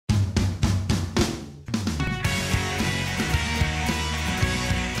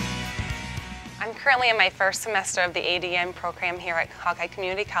currently in my first semester of the ADN program here at Hawkeye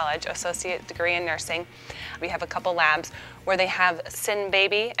Community College, Associate Degree in Nursing. We have a couple labs where they have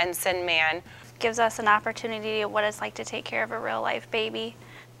SimBaby and SimMan. Gives us an opportunity of what it's like to take care of a real life baby.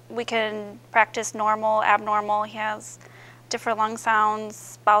 We can practice normal, abnormal. He has different lung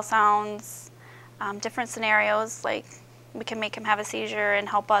sounds, bowel sounds, different scenarios, like we can make him have a seizure and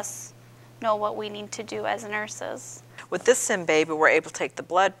help us know what we need to do as nurses. With this SimBaby, we're able to take the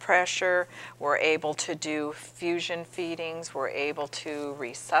blood pressure, we're able to do fusion feedings, we're able to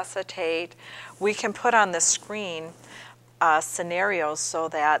resuscitate. We can put on the screen scenarios so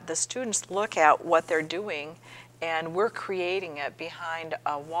that the students look at what they're doing, and we're creating it behind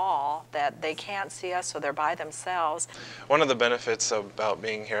a wall that they can't see us, so they're by themselves. One of the benefits about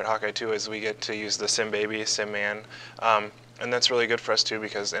being here at Hawkeye too is we get to use the SimBaby, SimMan, and that's really good for us too,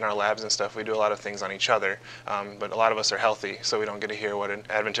 because in our labs and stuff we do a lot of things on each other, but a lot of us are healthy, so we don't get to hear what an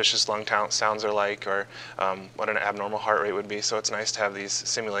adventitious lung sounds are like, or what an abnormal heart rate would be. So it's nice to have these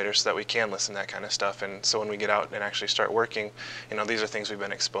simulators so that we can listen to that kind of stuff, and so when we get out and actually start working, you know, these are things we've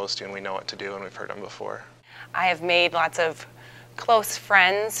been exposed to and we know what to do and we've heard them before. I have made lots of close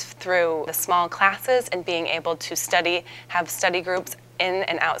friends through the small classes and being able to have study groups in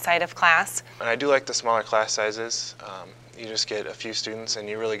and outside of class. And I do like the smaller class sizes. You just get a few students and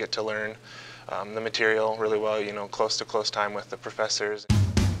you really get to learn the material really well, you know, close time with the professors.